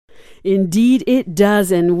Indeed, it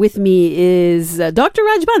does. And with me is Dr.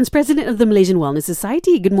 Rajbans, President of the Malaysian Wellness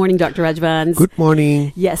Society. Good morning, Dr. Rajbans. Good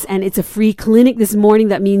morning. Yes, and it's a free clinic this morning.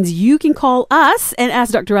 That means you can call us and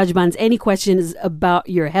ask Dr. Rajbans any questions about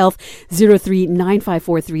your health.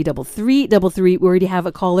 03-9543-3333. We already have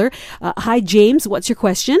a caller. Hi, James. What's your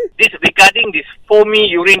question? This regarding this foamy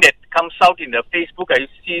urine that comes out in the Facebook, I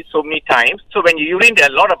see so many times. So when you urine, there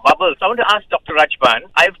are a lot of bubbles. I want to ask Dr. Rajban.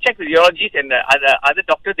 I've checked with urologists and other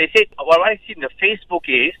doctors. They said what I see in the Facebook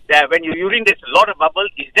is that when you urine, there's a lot of bubbles.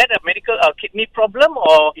 Is that a medical kidney problem,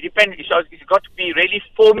 or it depends? It's got to be really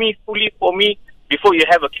foamy, fully foamy before you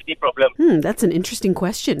have a kidney problem. That's an interesting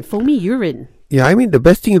question. Foamy urine. Yeah, I mean, the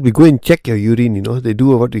best thing would be go and check your urine, They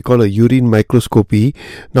do what we call a urine microscopy.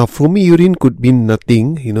 Now, foamy urine could mean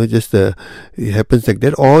nothing, just it happens like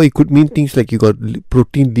that. Or it could mean things like you got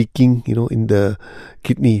protein leaking, in the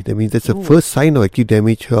kidney. That means that's the first sign of acute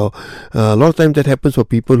damage. A lot of times that happens for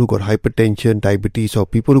people who got hypertension, diabetes, or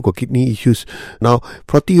people who got kidney issues. Now,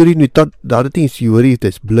 frothy urine, we thought the other thing is you worry if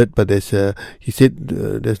there's blood, but he said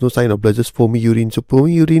there's no sign of blood, just foamy urine. So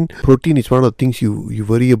foamy urine, protein is one of the things you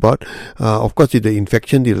worry about. Of course, with the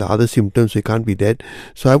infection, there are other symptoms, so it can't be that.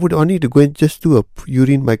 So I would only to go and just do a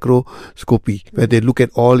urine microscopy where they look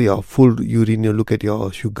at all your full urine, look at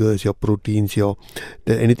your sugars, your proteins,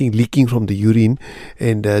 anything leaking from the urine,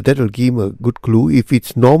 and that will give a good clue. If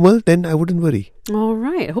it's normal, then I wouldn't worry. All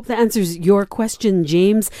right. I hope that answers your question,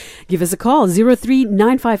 James. Give us a call,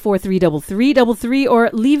 03-9543-3333, or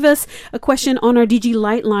leave us a question on our DG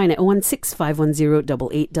Light line at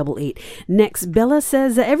 016-510-8888. Next, Bella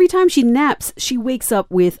says every time she naps, she wakes up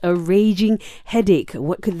with a raging headache.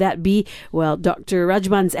 What could that be? Well, Dr.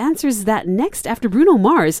 Rajbans answers that next after Bruno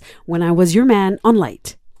Mars, When I Was Your Man on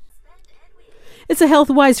Light. It's a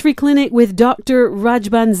HealthWise free clinic with Dr.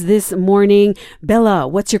 Rajbans this morning. Bella,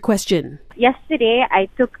 what's your question? Yesterday, I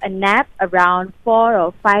took a nap around 4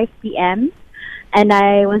 or 5 p.m. and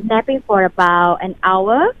I was napping for about an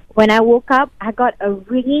hour. When I woke up, I got a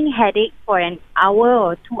ringing headache for an hour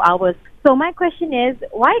or 2 hours. So my question is,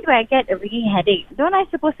 why do I get a ringing headache? Don't I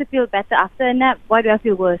supposed to feel better after a nap? Why do I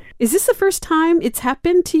feel worse? Is this the first time it's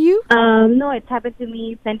happened to you? No, it's happened to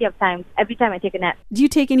me plenty of times. Every time I take a nap. Do you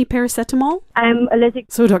take any paracetamol? I'm allergic.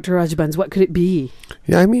 So, Dr. Rajbans, what could it be?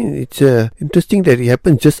 Yeah, I mean, it's interesting that it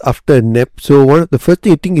happens just after a nap. So, the first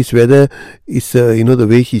thing I think is whether it's, the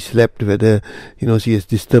way she slept, whether, she has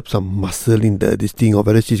disturbed some muscle in this thing, or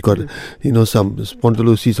whether she's got, some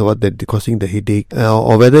spondylosis or what that causing the headache,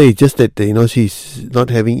 or whether it's just that, she's not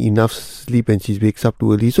having enough sleep and she wakes up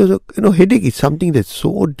too early. So, headache is something that's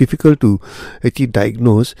so difficult to actually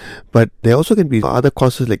diagnose, but there also can be other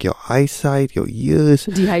causes like your eyesight, your ears,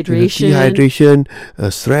 dehydration,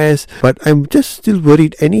 stress. But I'm just still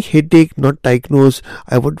worried. Any headache not diagnosed,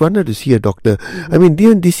 I would want her to see a doctor. I mean,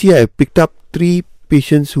 even this year I picked up 3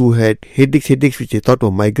 patients who had headaches which they thought were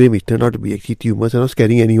migraine, which turned out to be actually tumors. I'm not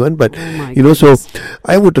scaring anyone, but so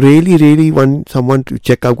I would really want someone to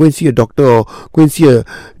check out, go and see a doctor or go and see a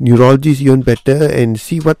neurologist even better and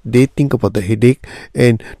see what they think about the headache.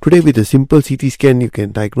 And today with a simple CT scan, you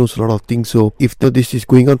can diagnose a lot of things. So if this is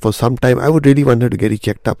going on for some time, I would really want her to get it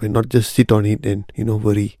checked up and not just sit on it and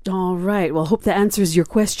worry. All right. Well, hope that answers your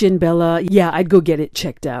question, Bella. Yeah, I'd go get it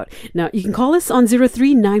checked out. Now, you can call us on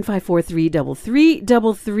 03-9543-3333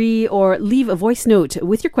 or leave a voice note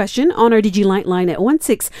with your question on our DG Light line at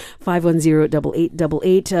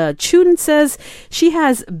 016-510-8888. Chun says she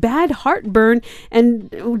has bad heartburn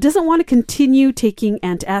and doesn't want to continue taking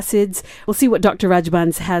antacids. We'll see what Dr.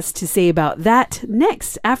 Rajbans has to say about that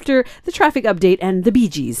next after the traffic update and the Bee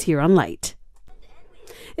Gees here on Light.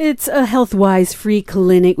 It's a HealthWise free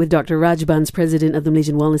clinic with Dr. Rajbans, President of the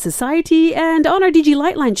Malaysian Wellness Society. And on our DG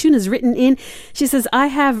Light line, Chuna's written in. She says, I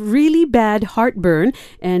have really bad heartburn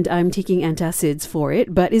and I'm taking antacids for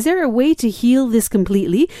it. But is there a way to heal this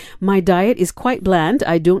completely? My diet is quite bland.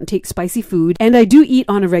 I don't take spicy food and I do eat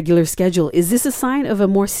on a regular schedule. Is this a sign of a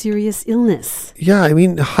more serious illness? Yeah, I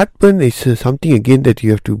mean, heartburn is something again that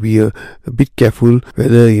you have to be a bit careful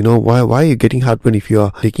whether, why are you getting heartburn if you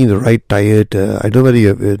are taking the right diet. I don't know whether you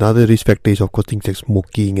have another risk factor is of course things like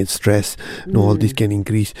smoking and stress. All this can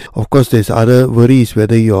increase. Of course, there's other worries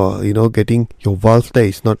whether you're getting your valve there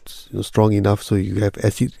is not strong enough, so you have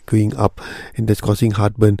acid going up and that's causing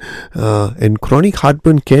heartburn. And chronic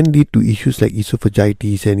heartburn can lead to issues like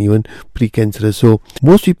esophagitis and even precancerous. So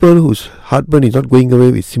most people whose heartburn is not going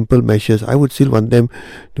away with simple measures, I would still want them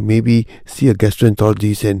to maybe see a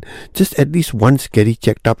gastroenterologist and just at least once get it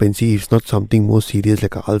checked up and see if it's not something more serious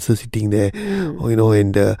like an ulcer sitting there, and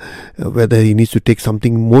and whether he needs to take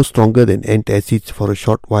something more stronger than antacids for a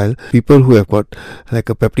short while. People who have got like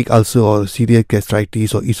a peptic ulcer or celiac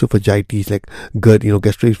gastritis or esophagitis, like GERD,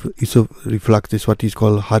 gastroesophageal is what is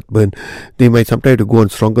called heartburn, they might sometimes have to go on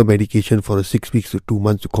stronger medication for 6 weeks to 2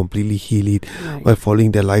 months to completely heal it while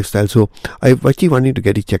following their lifestyle. So I actually wanted to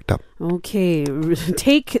get it checked up. Okay,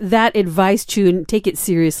 take that advice, Chun. Take it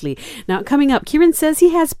seriously. Now, coming up, Kieran says he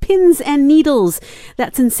has pins and needles,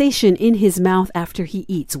 that sensation in his mouth after he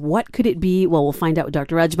eats. What could it be? Well, we'll find out with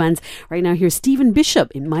Dr. Rajbans. Right now, here's Stephen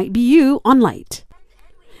Bishop. It might be you on Light.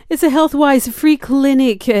 It's a HealthWise free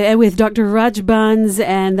clinic with Dr. Rajbans,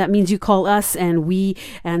 and that means you call us and we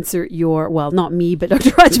answer your, well, not me, but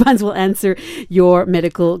Dr. Rajbans will answer your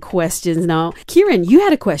medical questions. Now, Kieran, you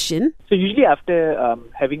had a question. So usually after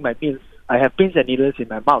having my meals, I have pins and needles in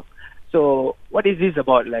my mouth. So what is this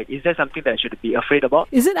about? Like, is there something that I should be afraid about?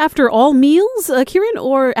 Is it after all meals, Kieran,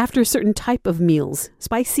 or after a certain type of meals?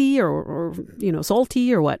 Spicy or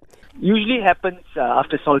salty or what? Usually happens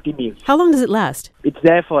after salty meals. How long does it last? It's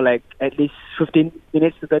there for like at least 15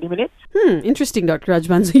 minutes to 30 minutes. Interesting, Dr.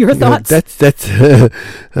 Rajbans. Your thoughts? That's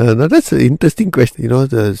an interesting question.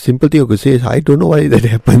 The simple thing I could say is I don't know why that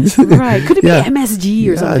happens. Right. Could it be MSG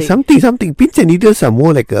or something? Something. Pins and needles are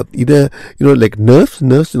more like either, like nerves.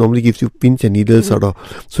 Nerves normally gives you pins and needles sort of.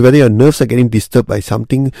 So whether your nerves are getting disturbed by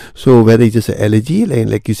something, so whether it's just an allergy,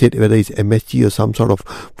 like you said, whether it's MSG or some sort of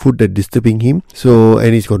food that's disturbing him. So,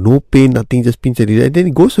 and he's got no pain, nothing, just pins and needles, and then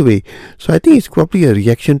it goes away. So I think it's probably a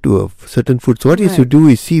reaction to a certain food. So what he has to do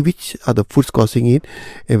is see which are the foods causing it,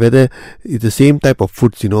 and whether it's the same type of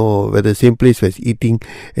foods, whether the same place where he's eating,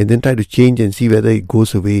 and then try to change and see whether it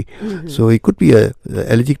goes away. So it could be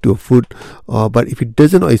allergic to a food, but if it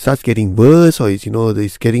doesn't, or it starts getting worse, or it's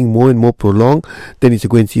getting more and more prolonged, then it's to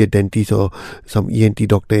go and see a dentist or some ENT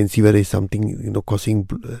doctor and see whether it's something causing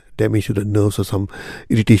damage to the nerves or some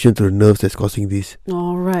irritation to the nerves that's causing this.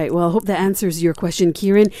 All right. Well, I hope that answers your question,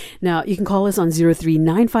 Kieran. Now, you can call us on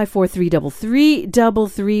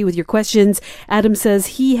 03-9543-3333 with your questions. Adam says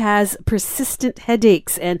he has persistent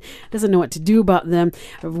headaches and doesn't know what to do about them.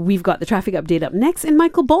 We've got the traffic update up next. And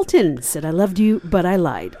Michael Bolton said, I loved you, but I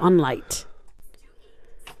lied, on Light.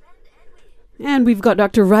 And we've got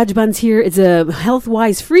Dr. Rajbans here. It's a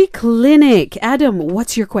HealthWise free clinic. Adam,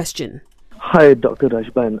 what's your question? Hi, Dr.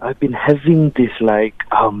 Rajban. I've been having this headache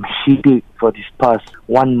for this past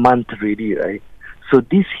 1 month already, right? So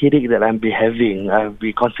this headache that I've been having, I've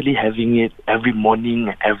been constantly having it every morning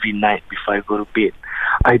and every night before I go to bed.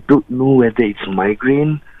 I don't know whether it's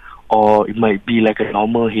migraine or it might be like a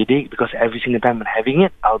normal headache, because every single time I'm having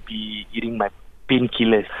it, I'll be eating my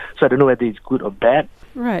painkillers. So I don't know whether it's good or bad.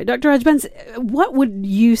 Right. Dr. Rajbans, what would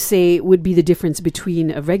you say would be the difference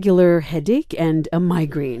between a regular headache and a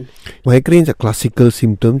migraine? Migraines are classical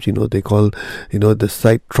symptoms, they call, the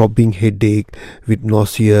side-throbbing headache with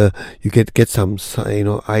nausea. You get some,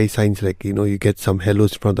 eye signs like, you get some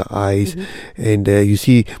halos from the eyes, and you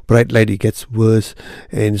see bright light, it gets worse.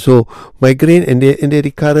 And so migraine, and they're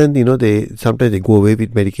recurrent, sometimes they go away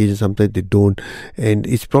with medication, sometimes they don't. And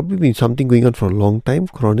it's probably been something going on for a long time,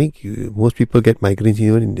 chronic. Most people get migraines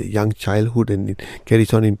even in the young childhood, and it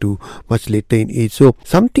carries on into much later in age. So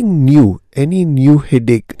something new, any new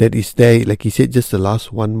headache that is there, like he said, just the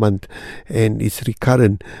last 1 month, and it's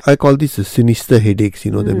recurrent. I call this the sinister headaches.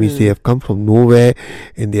 That means they have come from nowhere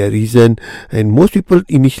and they are reason. And most people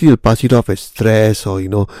initially will pass it off as stress or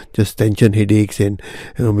just tension headaches and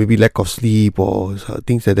maybe lack of sleep or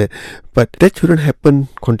things like that. But that shouldn't happen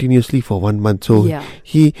continuously for 1 month. So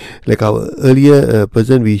he, like our earlier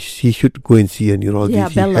person, he should go and see a neurologist. Yeah,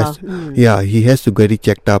 Bella. He has to get it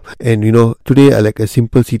checked up. And today like a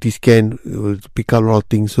simple CT scan will pick up a lot of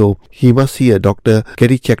things. So he must see a doctor,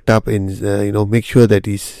 get it checked up, and make sure that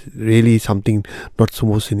it's really something not so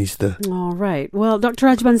more sinister. All right. Well, Dr.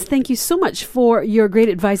 Rajbans, thank you so much for your great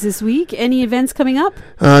advice this week. Any events coming up?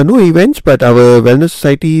 No events, but our Wellness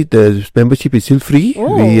Society, the membership is still free.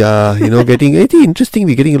 We are getting, I think interesting,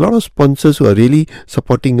 we're getting a lot of sponsors who are really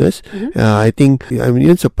supporting us. I think I'm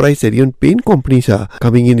even surprised that even paint companies are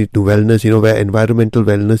coming into wellness, where environmental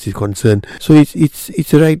wellness is concerned. So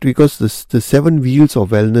it's right, because the 7 wheels of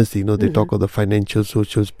wellness, they talk of the financial,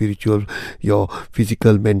 social, spiritual, your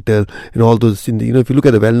physical, mental, and all those. If you look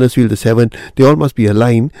at the wellness wheel, the 7, they all must be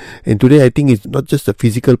aligned. And today I think it's not just the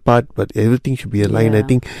physical part, but everything should be aligned. I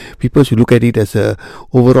think people should look at it as a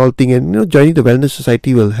overall thing, and joining the Wellness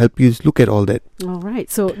Society will help you look at all that. All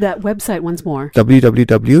right. So that website once more.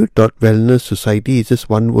 www.wellnesssociety, it's just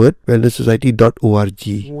one word,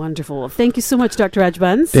 wellnesssociety.org. Wonderful. Thank you so much, Dr.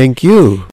 Rajbans. Thank you.